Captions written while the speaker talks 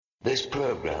This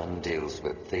program deals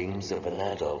with themes of an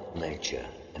adult nature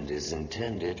and is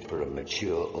intended for a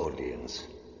mature audience.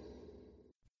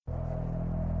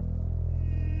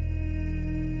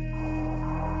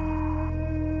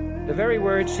 The very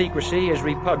word secrecy is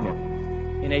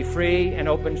repugnant in a free and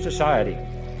open society.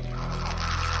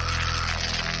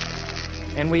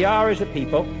 And we are, as a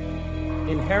people,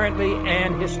 inherently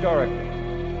and historically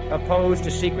opposed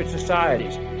to secret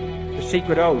societies, to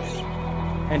secret oaths,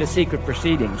 and to secret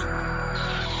proceedings.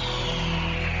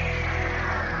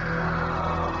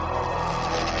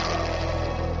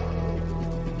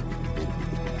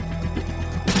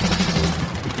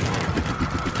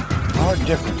 Our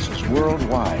differences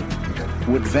worldwide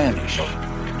would vanish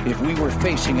if we were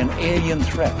facing an alien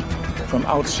threat from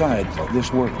outside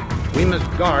this world. We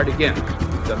must guard against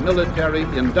the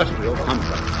military-industrial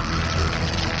complex.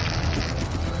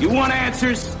 You want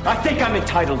answers? I think I'm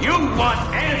entitled. You want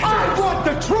answers? I want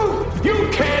the truth! You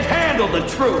can't handle the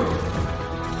truth!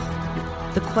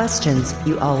 The questions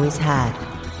you always had.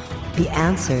 The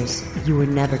answers you were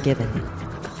never given.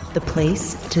 The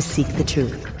place to seek the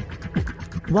truth.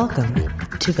 Welcome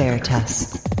to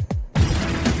Veritas.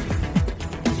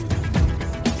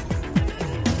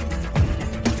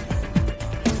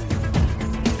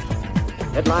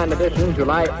 Headline edition,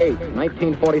 July 8,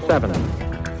 1947.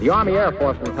 The Army Air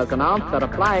Forces has announced that a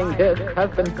flying disc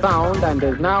has been found and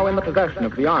is now in the possession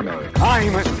of the Army.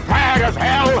 I'm as mad as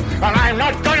hell, and I'm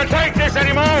not going to take this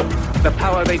anymore! The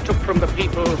power they took from the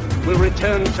people will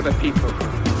return to the people.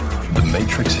 The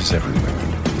Matrix is everywhere.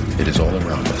 It is all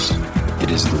around us.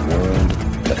 It is the world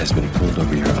that has been pulled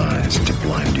over your eyes to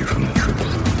blind you from the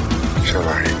truth. Shall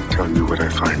I tell you what I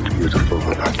find beautiful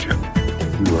about you?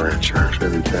 You are in charge of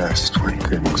every task when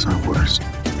things are worse.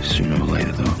 Sooner or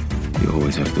later, though, you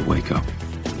always have to wake up.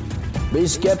 Be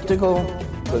skeptical,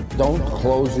 but don't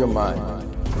close your mind.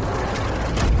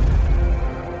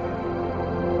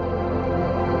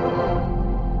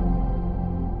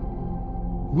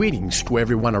 Greetings to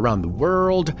everyone around the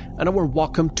world, and a warm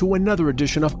welcome to another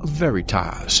edition of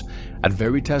Veritas at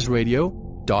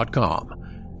veritasradio.com.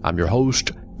 I'm your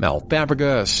host, Mel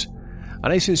Fabregas,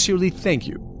 and I sincerely thank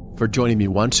you for joining me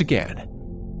once again.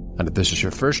 And if this is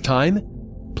your first time,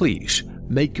 please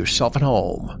make yourself at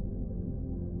home.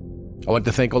 I want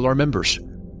to thank all our members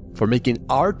for making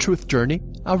our truth journey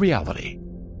a reality.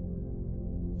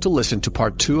 To listen to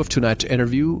part 2 of tonight's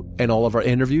interview and all of our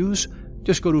interviews,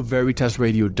 just go to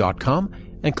veritasradio.com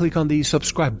and click on the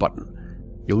subscribe button.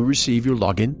 You'll receive your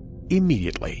login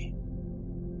immediately.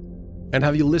 And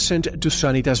have you listened to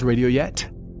Sanitas Radio yet?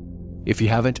 If you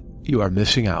haven't, you are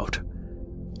missing out.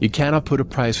 You cannot put a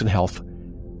price on health,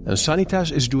 and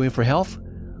Sanitas is doing for health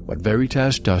what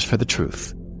Veritas does for the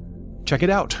truth. Check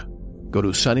it out. Go to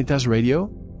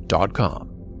sanitasradio.com.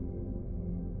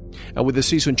 And with the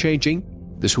season changing,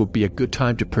 this would be a good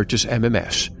time to purchase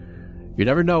MMS. You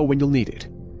never know when you'll need it,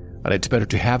 and it's better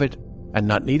to have it and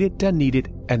not need it than need it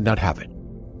and not have it.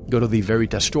 Go to the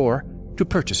Veritas store to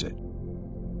purchase it.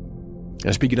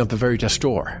 And speaking of the Veritas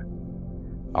store,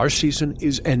 our season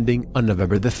is ending on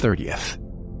November the 30th.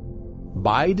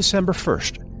 By December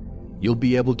 1st, you'll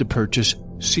be able to purchase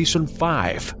Season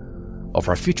 5 of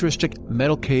our futuristic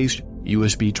metal-cased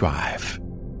USB drive.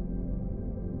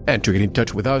 And to get in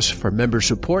touch with us for member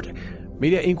support,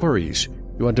 media inquiries,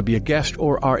 you want to be a guest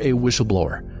or are a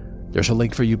whistleblower, there's a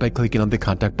link for you by clicking on the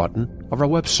contact button of our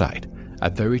website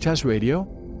at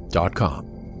veritasradio.com.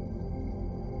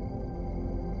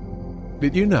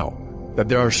 Did you know that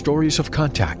there are stories of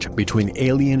contact between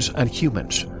aliens and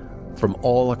humans from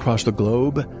all across the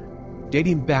globe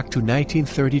dating back to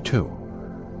 1932,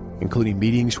 including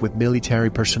meetings with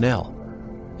military personnel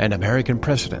and American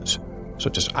presidents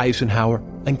such as Eisenhower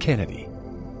and Kennedy?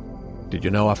 Did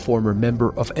you know a former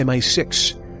member of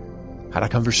MI6 had a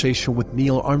conversation with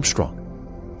Neil Armstrong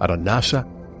at a NASA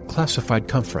classified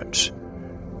conference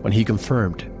when he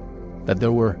confirmed that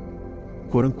there were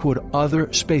quote-unquote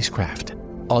other spacecraft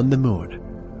on the moon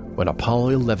when Apollo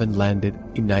 11 landed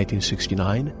in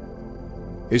 1969?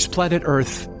 Is planet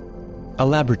Earth a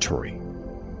laboratory,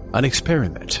 an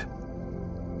experiment,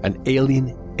 an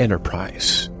alien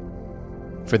enterprise?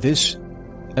 For this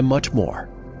and much more,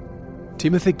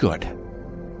 Timothy Good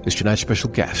is tonight's special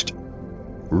guest,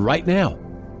 right now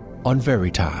on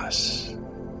Veritas.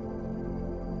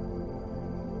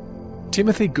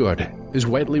 Timothy Good is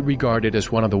widely regarded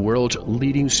as one of the world's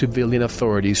leading civilian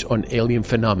authorities on alien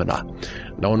phenomena,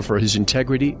 known for his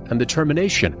integrity and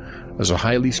determination as a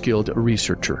highly skilled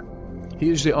researcher. He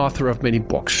is the author of many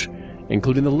books,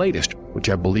 including the latest, which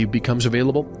I believe becomes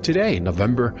available today,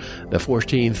 November the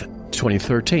 14th,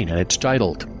 2013, and it's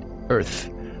titled Earth,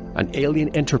 an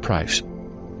Alien Enterprise,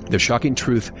 the shocking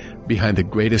truth behind the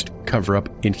greatest cover-up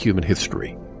in human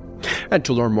history. And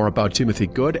to learn more about Timothy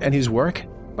Good and his work,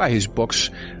 buy his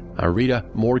books, read a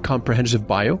more comprehensive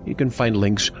bio, you can find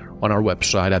links on our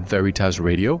website at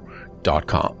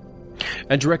veritasradio.com.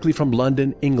 And directly from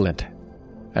London, England.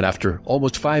 And after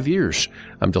almost 5 years,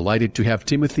 I'm delighted to have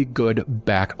Timothy Good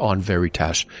back on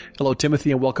Veritas. Hello,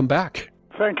 Timothy, and welcome back.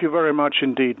 Thank you very much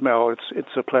indeed, Mel. It's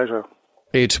a pleasure.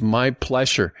 It's my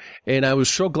pleasure. And I was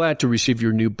so glad to receive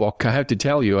your new book. I have to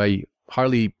tell you, I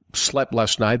hardly slept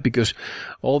last night because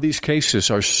all these cases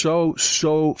are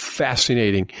so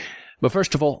fascinating. But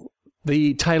first of all,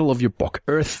 the title of your book,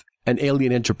 Earth, an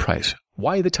Alien Enterprise.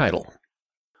 Why the title?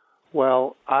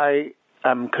 Well, I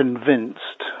am convinced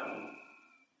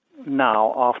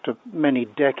now, after many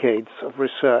decades of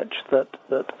research, that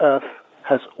Earth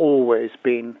has always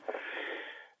been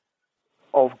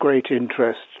of great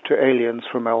interest to aliens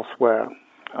from elsewhere.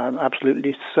 I'm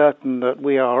absolutely certain that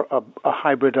we are a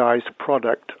hybridized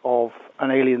product of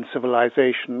an alien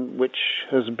civilization which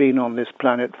has been on this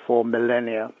planet for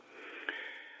millennia.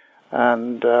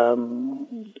 And the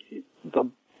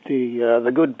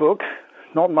good book,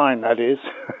 not mine that is,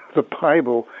 the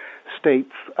Bible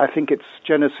states, I think it's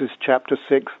Genesis chapter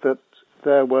 6, that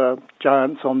there were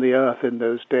giants on the earth in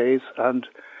those days, and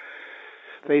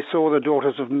they saw the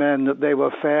daughters of men, that they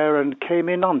were fair, and came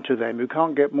in unto them. You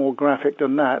can't get more graphic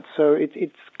than that. So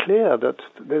it's clear that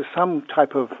there's some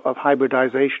type of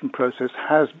hybridization process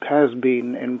has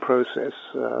been in process,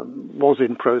 was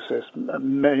in process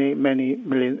many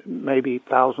million, maybe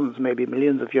thousands, maybe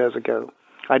millions of years ago.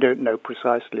 I don't know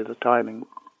precisely the timing.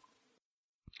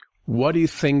 What do you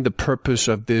think the purpose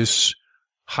of this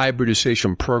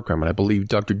hybridization program? And I believe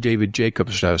Dr. David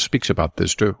Jacobs speaks about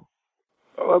this too.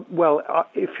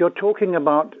 If you're talking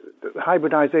about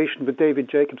hybridization with David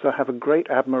Jacobs, I have a great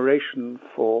admiration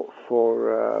for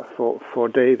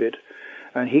David,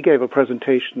 and he gave a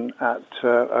presentation at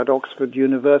Oxford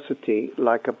University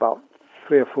like about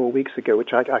 3 or 4 weeks ago,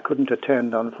 which I couldn't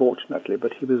attend, unfortunately,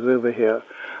 but he was over here.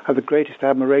 I have the greatest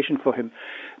admiration for him.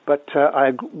 But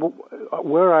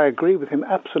where I agree with him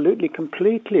absolutely,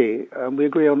 completely, we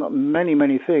agree on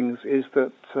many things, is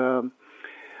that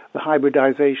the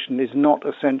hybridization is not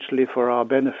essentially for our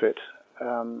benefit.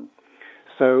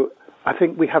 So I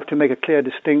think we have to make a clear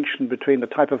distinction between the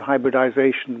type of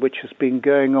hybridization which has been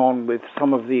going on with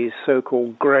some of these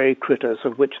so-called grey critters,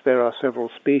 of which there are several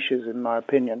species, in my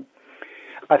opinion.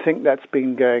 I think that's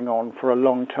been going on for a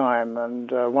long time,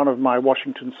 and one of my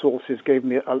Washington sources gave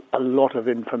me a lot of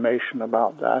information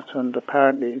about that, and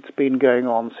apparently it's been going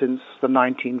on since the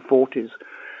 1940s.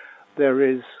 There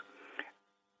is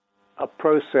a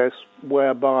process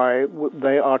whereby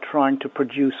they are trying to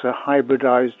produce a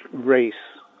hybridized race,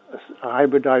 a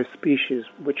hybridized species,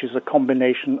 which is a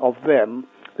combination of them,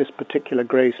 this particular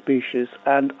grey species,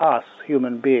 and us,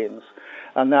 human beings.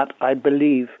 And that, I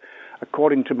believe,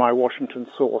 according to my Washington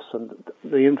source, and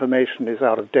the information is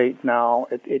out of date now,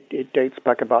 it dates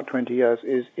back about 20 years,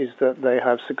 is that they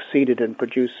have succeeded in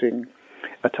producing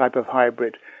a type of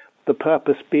hybrid. The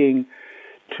purpose being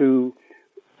to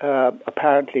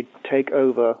apparently take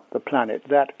over the planet.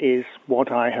 That is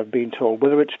what I have been told.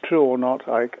 Whether it's true or not,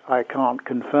 I can't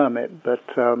confirm it, but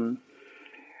the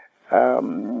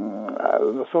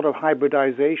sort of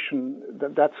hybridization,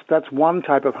 that's one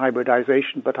type of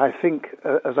hybridization, but I think,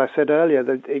 as I said earlier,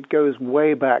 that it goes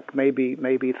way back, maybe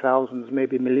thousands,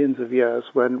 maybe millions of years,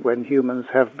 when humans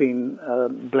have been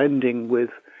blending with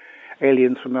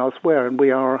aliens from elsewhere, and we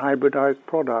are a hybridized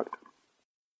product.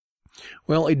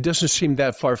 Well, it doesn't seem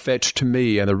that far-fetched to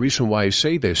me, and the reason why I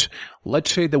say this,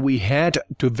 let's say that we had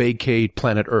to vacate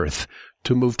planet Earth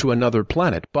to move to another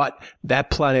planet, but that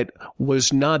planet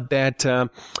was not that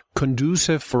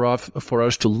conducive for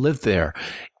us to live there.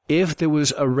 If there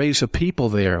was a race of people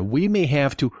there, we may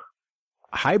have to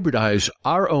hybridize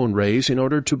our own race in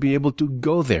order to be able to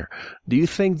go there. Do you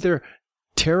think they're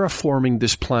terraforming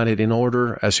this planet in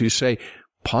order, as you say,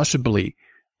 possibly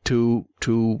to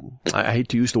I hate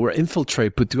to use the word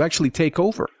infiltrate, but to actually take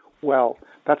over? Well,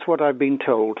 that's what I've been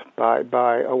told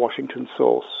by a Washington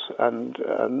source, and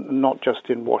not just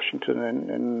in Washington,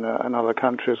 in another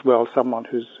country as well, someone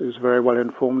who's very well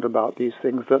informed about these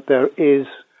things, that there is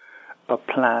a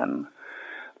plan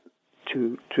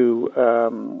to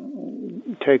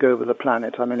take over the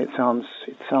planet. I mean, it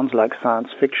sounds like science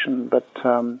fiction, but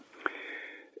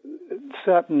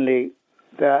certainly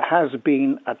there has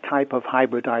been a type of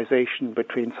hybridization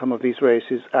between some of these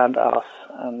races and us,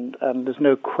 and there's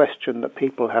no question that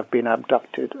people have been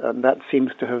abducted, and that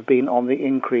seems to have been on the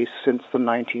increase since the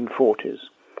 1940s,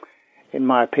 in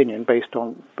my opinion, based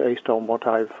on what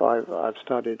I've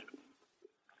studied.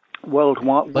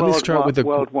 Worldwide. Let me start with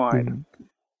worldwide.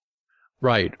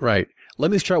 Right.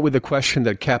 Let me start with the question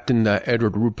that Captain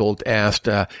Edward Ruppelt asked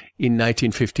in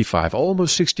 1955,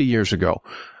 almost 60 years ago,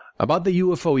 about the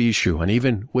UFO issue, and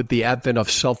even with the advent of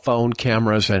cell phone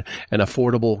cameras and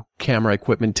affordable camera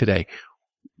equipment today.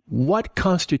 What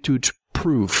constitutes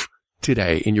proof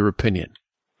today, in your opinion?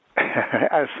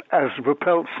 As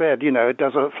Ruppelt said,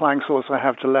 does a flying saucer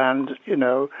have to land,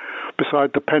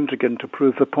 beside the Pentagon to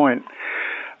prove the point?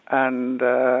 And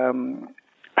the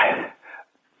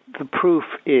proof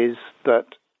is that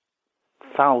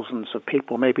thousands of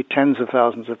people, maybe tens of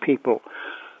thousands of people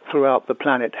throughout the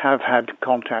planet have had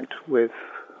contact with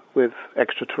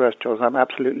extraterrestrials. I'm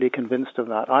absolutely convinced of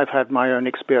that. I've had my own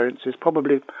experiences,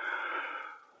 probably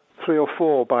 3 or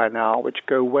 4 by now, which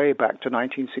go way back to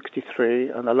 1963,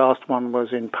 and the last one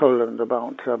was in Poland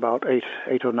about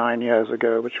 8 or 9 years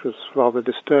ago, which was rather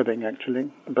disturbing,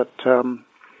 actually. But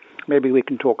maybe we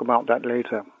can talk about that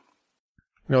later.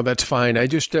 No, that's fine. I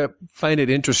just find it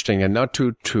interesting, and not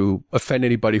to offend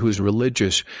anybody who's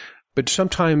religious, but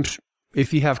sometimes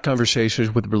if you have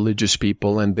conversations with religious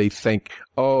people and they think,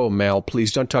 oh, Mel,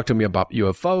 please don't talk to me about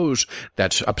UFOs,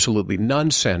 that's absolutely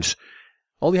nonsense.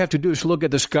 All you have to do is look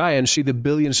at the sky and see the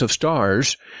billions of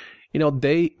stars.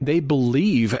 They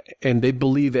believe, and they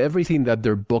believe everything that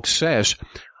their book says.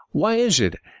 Why is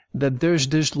it that there's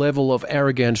this level of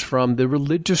arrogance from the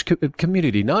religious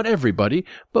community? Not everybody,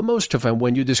 but most of them,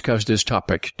 when you discuss this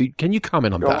topic. Can you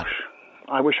comment on that?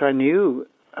 I wish I knew.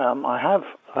 I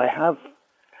have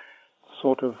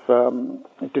sort of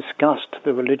discussed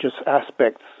the religious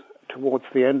aspects towards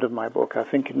the end of my book. I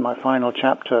think in my final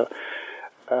chapter,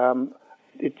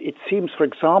 it seems, for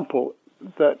example,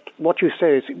 that what you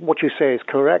say is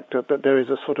correct. That there is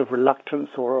a sort of reluctance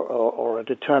or a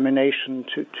determination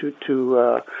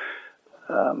to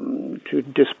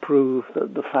disprove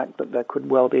the fact that there could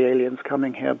well be aliens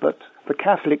coming here. But the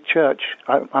Catholic Church,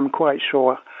 I'm quite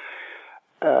sure,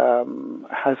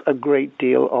 has a great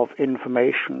deal of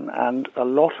information, and a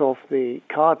lot of the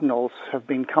cardinals have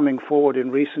been coming forward in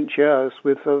recent years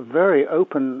with a very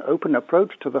open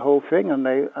approach to the whole thing, and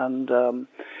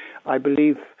I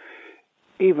believe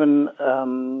even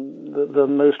the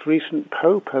most recent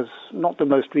Pope has, not the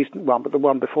most recent one, but the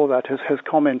one before that, has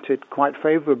commented quite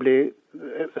favorably,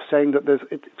 saying that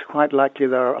it's quite likely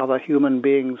there are other human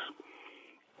beings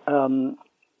from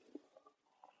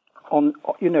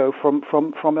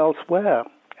elsewhere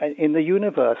in the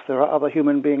universe. There are other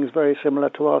human beings very similar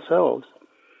to ourselves.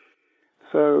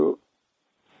 So,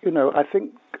 I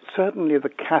think certainly the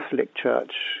Catholic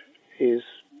Church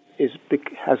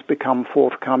has become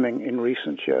forthcoming in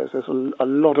recent years. There's a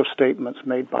lot of statements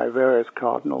made by various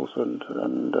cardinals, and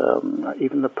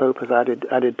even the Pope has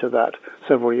added to that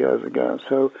several years ago.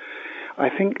 So, I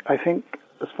think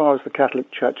as far as the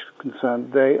Catholic Church is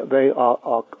concerned, they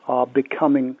are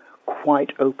becoming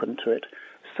quite open to it.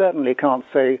 Certainly can't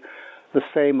say the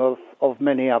same of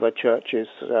many other churches.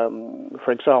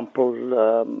 For example,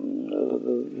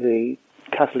 the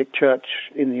Catholic Church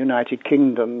in the United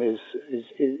Kingdom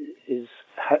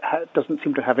doesn't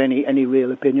seem to have any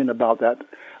real opinion about that.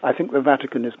 I think the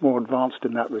Vatican is more advanced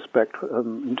in that respect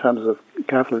in terms of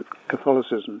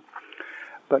Catholicism.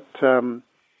 But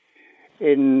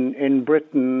in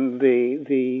Britain,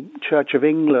 the Church of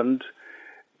England,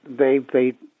 they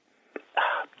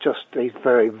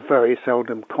very, very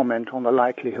seldom comment on the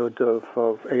likelihood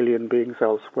of alien beings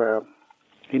elsewhere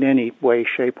in any way,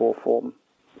 shape, or form.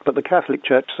 But the Catholic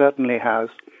Church certainly has,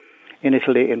 in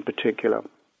Italy in particular.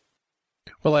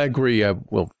 Well, I agree.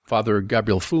 Father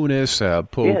Gabriel Funes,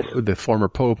 Pope, yes. The former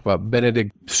Pope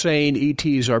Benedict, saying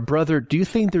E.T. is our brother. Do you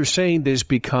think they're saying this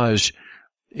because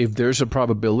if there's a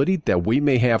probability that we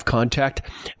may have contact,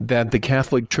 that the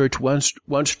Catholic Church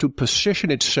wants to position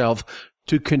itself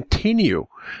to continue?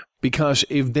 Because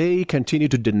if they continue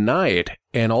to deny it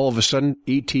and all of a sudden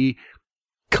E.T.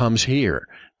 comes here,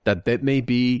 that may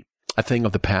be a thing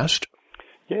of the past?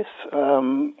 Yes,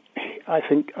 I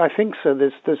think so.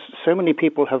 There's so many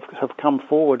people have come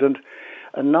forward, and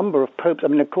a number of popes. I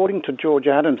mean, according to George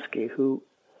Adamski, who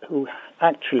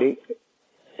actually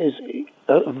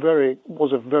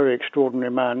was a very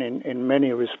extraordinary man in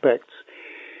many respects.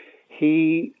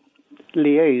 He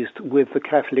liaised with the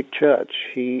Catholic Church.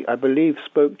 He, I believe,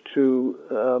 spoke to.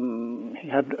 He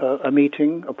had a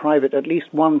meeting, at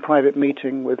least one private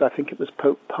meeting with. I think it was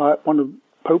Pope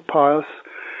Pius.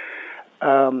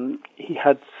 He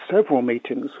had several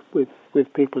meetings with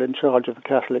people in charge of the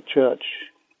Catholic Church,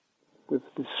 with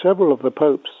several of the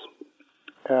popes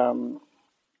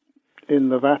in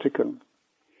the Vatican.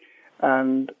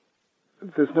 And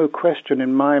there's no question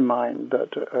in my mind that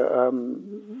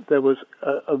there was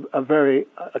a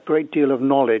great deal of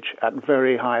knowledge at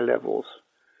very high levels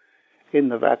in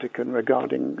the Vatican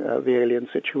regarding the alien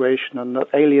situation, and that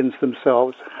aliens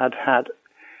themselves had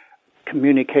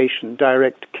communication,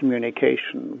 direct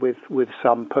communication with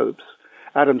some popes.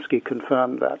 Adamski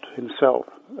confirmed that himself,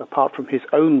 apart from his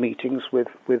own meetings with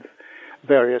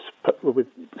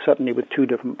certainly with two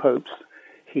different popes.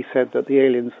 He said that the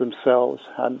aliens themselves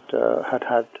had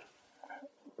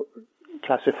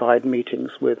classified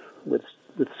meetings with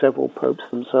several popes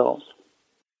themselves.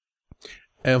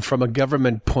 And from a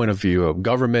government point of view, a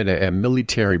government and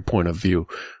military point of view,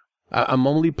 I'm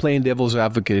only playing devil's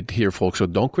advocate here, folks, so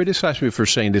don't criticize me for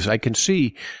saying this. I can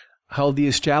see how the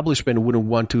establishment wouldn't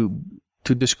want to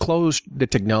disclose the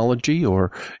technology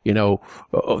or,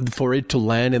 for it to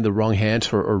land in the wrong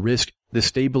hands or risk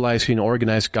destabilizing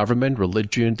organized government,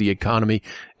 religion, the economy,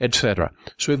 etc.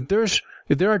 So if there are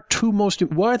what are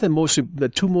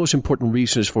the two most important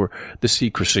reasons for the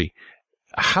secrecy?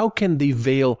 How can the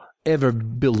veil ever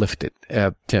be lifted,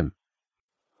 Tim?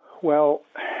 Well,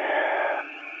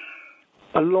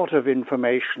 a lot of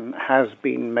information has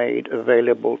been made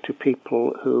available to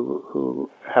people who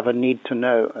have a need to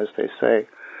know, as they say.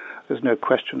 There's no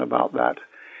question about that.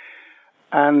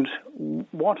 And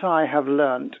what I have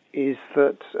learned is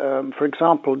that, for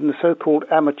example, in the so-called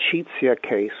Amicizia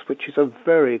case, which is a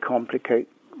very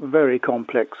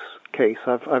complex case,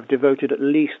 I've devoted at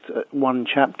least one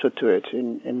chapter to it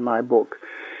in my book.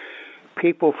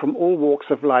 People from all walks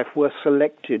of life were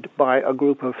selected by a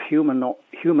group of human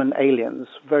aliens,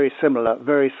 very similar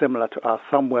to us.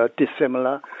 Some were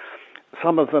dissimilar.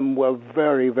 Some of them were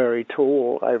very, very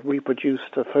tall. I've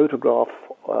reproduced a photograph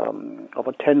of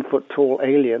a 10-foot tall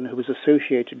alien who was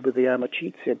associated with the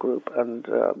Amicizia group, and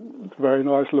very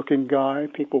nice-looking guy.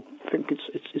 People think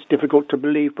it's difficult to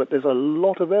believe, but there's a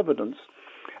lot of evidence.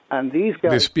 And these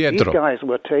guys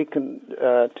were taken,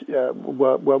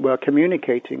 were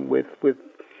communicating with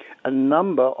a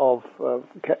number of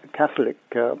Catholic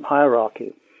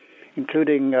hierarchy,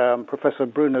 including Professor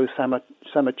Bruno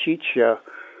Sammachitia,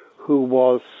 who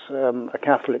was a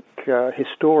Catholic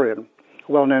historian,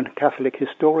 well-known Catholic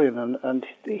historian, and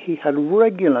he had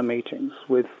regular meetings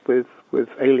with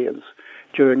aliens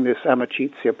during this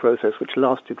Amicizia process, which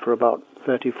lasted for about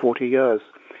 30, 40 years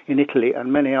in Italy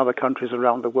and many other countries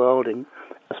around the world,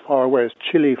 as far away as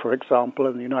Chile, for example,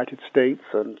 and the United States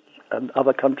and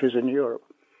other countries in Europe.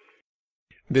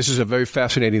 This is a very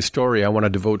fascinating story. I want to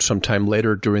devote some time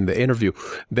later during the interview.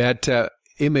 That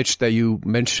image that you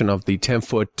mentioned of the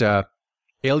 10-foot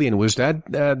alien, was that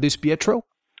this Pietro?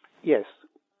 Yes.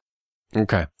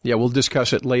 Okay. Yeah, we'll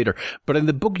discuss it later. But in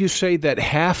the book, you say that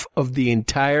half of the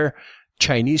entire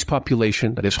Chinese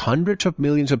population, that is hundreds of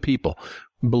millions of people,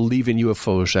 believe in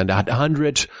UFOs, and that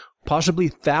hundreds, possibly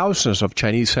thousands of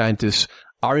Chinese scientists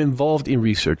are involved in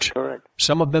research. Correct.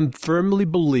 Some of them firmly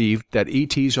believe that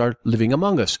ETs are living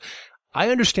among us. I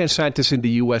understand scientists in the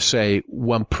USA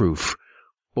want proof.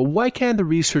 But why can't the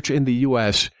research in the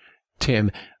U.S.,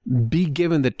 Tim, be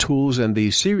given the tools and the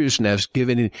seriousness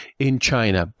given in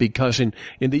China? Because in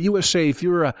the USA, if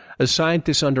you're a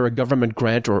scientist under a government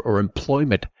grant or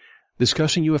employment,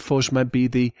 discussing UFOs might be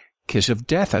the kiss of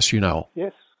death, as you know.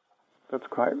 Yes, that's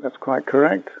quite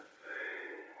correct.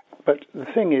 But the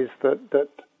thing is that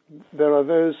there are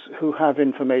those who have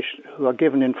information, who are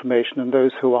given information, and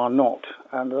those who are not.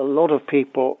 And a lot of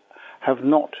people have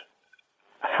not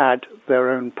had their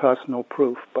own personal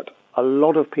proof, but a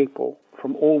lot of people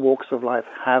from all walks of life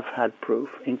have had proof,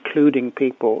 including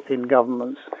people in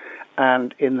governments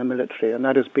and in the military, and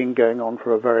that has been going on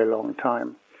for a very long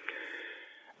time.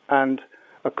 And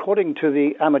according to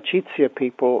the Amicizia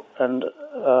people, and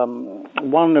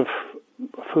one of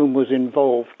whom was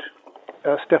involved,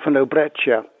 Stefano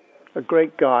Breccia, a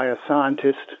great guy, a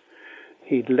scientist.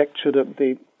 He'd lectured at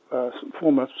the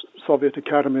former Soviet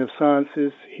Academy of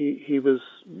Sciences. He was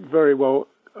very well,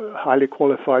 highly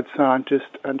qualified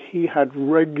scientist, and he had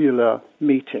regular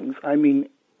meetings, I mean,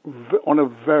 on a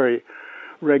very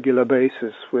regular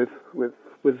basis with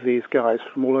these guys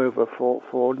from all over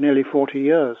for nearly 40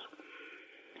 years.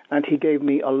 And he gave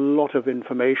me a lot of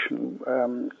information,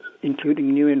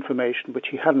 including new information which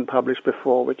he hadn't published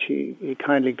before, which he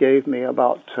kindly gave me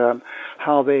about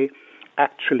how they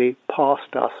actually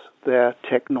passed us their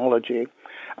technology.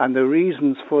 And the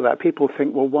reasons for that, people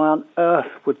think, well, why on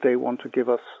earth would they want to give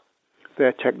us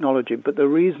their technology? But the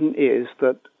reason is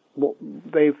that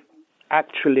they've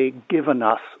actually given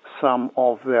us some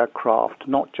of their craft,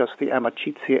 not just the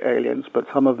Amicizia aliens, but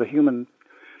some of the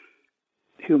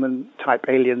human-type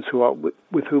aliens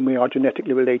with whom we are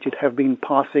genetically related have been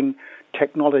passing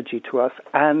technology to us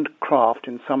and craft,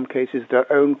 in some cases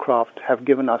their own craft, have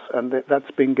given us, and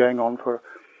that's been going on for...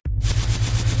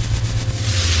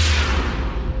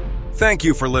 Thank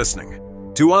you for listening.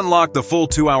 To unlock the full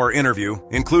 2-hour interview,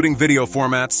 including video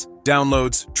formats,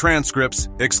 downloads, transcripts,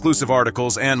 exclusive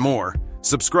articles, and more,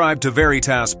 subscribe to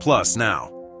Veritas Plus now.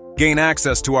 Gain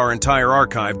access to our entire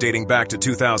archive dating back to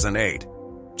 2008.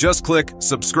 Just click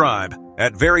subscribe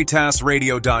at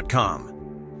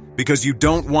veritasradio.com. Because you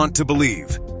don't want to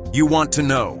believe, you want to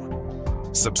know.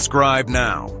 Subscribe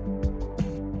now.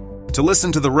 To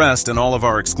listen to the rest and all of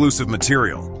our exclusive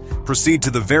material, proceed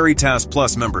to the Veritas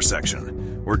Plus member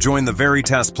section, or join the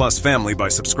Veritas Plus family by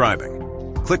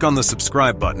subscribing. Click on the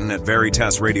subscribe button at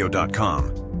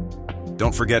veritasradio.com.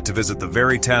 Don't forget to visit the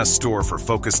Veritas store for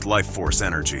focused life force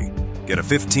energy. Get a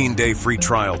 15-day free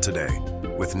trial today,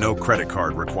 with no credit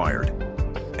card required.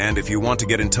 And if you want to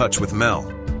get in touch with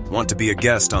Mel, want to be a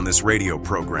guest on this radio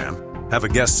program, have a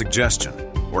guest suggestion,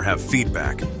 or have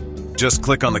feedback, just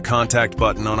click on the contact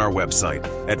button on our website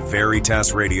at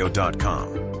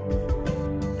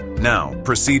veritasradio.com. Now,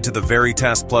 proceed to the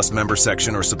Veritas Plus member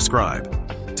section or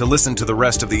subscribe to listen to the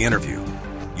rest of the interview.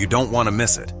 You don't want to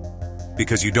miss it,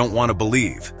 because you don't want to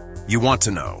believe, you want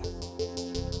to know.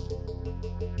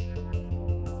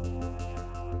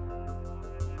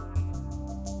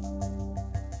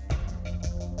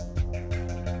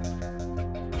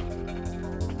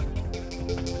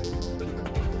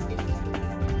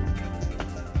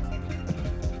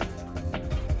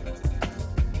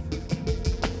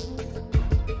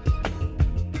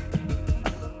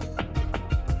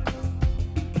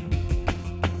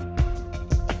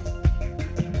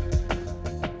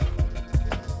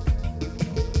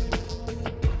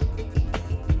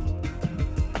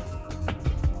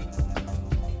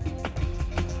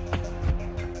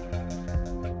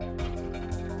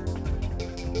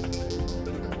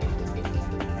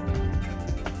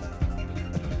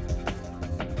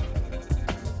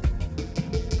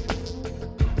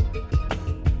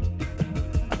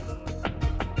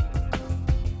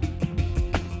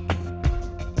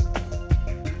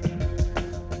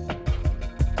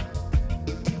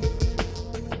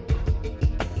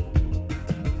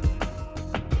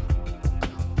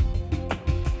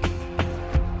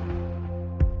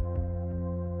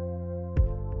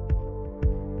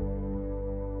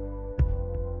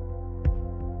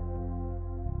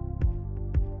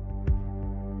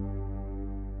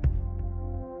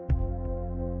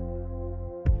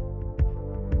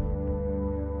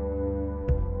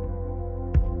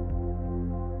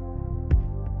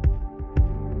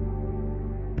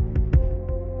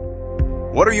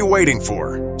 What are you waiting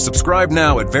for? Subscribe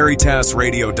now at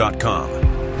veritasradio.com.